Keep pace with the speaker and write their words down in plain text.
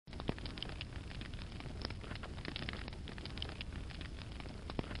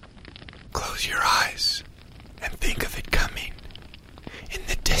Close your eyes and think of it coming. In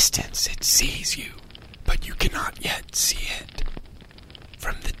the distance it sees you, but you cannot yet see it.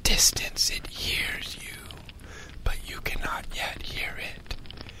 From the distance it hears you, but you cannot yet hear it.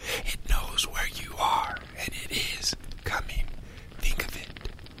 It knows where you are, and it is coming. Think of it.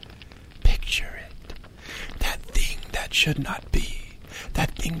 Picture it. That thing that should not be.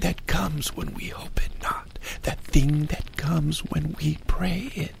 That thing that comes when we hope it not. That thing that comes when we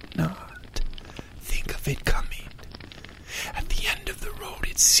pray it not. Think of it coming. At the end of the road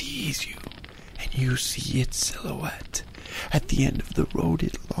it sees you, and you see its silhouette. At the end of the road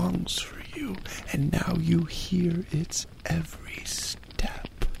it longs for you, and now you hear its every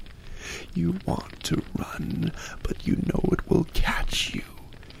step. You want to run, but you know it will catch you.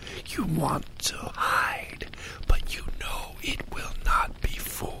 You want to hide, but you know it will not be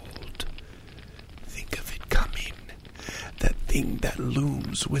fooled. Think of it coming. That thing that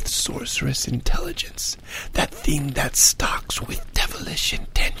looms with sorcerous intelligence. That thing that stalks with devilish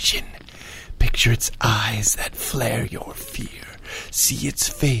intention. Picture its eyes that flare your fear. See its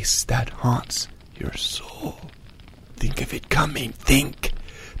face that haunts your soul. Think of it coming. Think.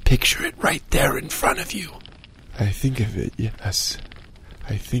 Picture it right there in front of you. I think of it, yes.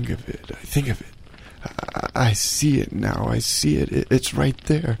 I think of it. I see it now. I see it. It's right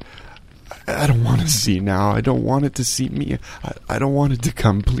there. I don't want to see now. I don't want it to see me. I don't want it to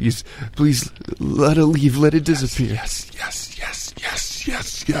come. Please, let it leave. Let it disappear. Yes.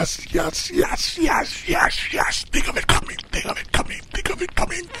 Think of it coming. Think of it coming. Think of it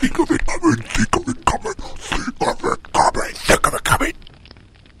coming. Think of it coming. Think of it coming. Think of it coming. Think of it coming.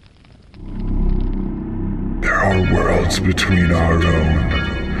 There are worlds between our own,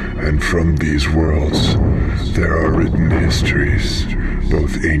 and from these worlds there are written histories,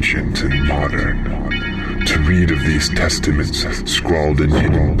 both ancient and modern. To read of these testaments scrawled in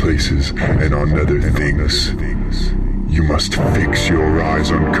hidden places and on other things, you must fix your eyes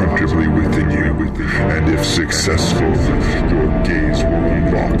uncomfortably within you, and if successful, your gaze will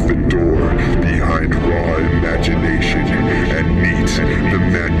unlock the door behind raw imagination and meet the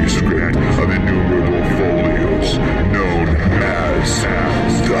manuscript of innumerable folios known as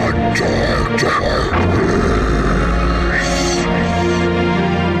the Dark.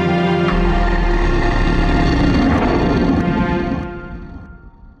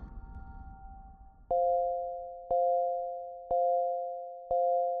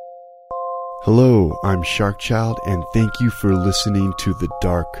 Hello, I'm Sharkchild, and thank you for listening to The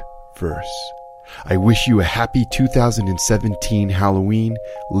Dark Verse. I wish you a happy 2017 Halloween,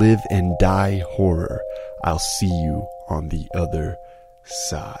 live and die horror. I'll see you on the other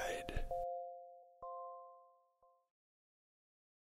side.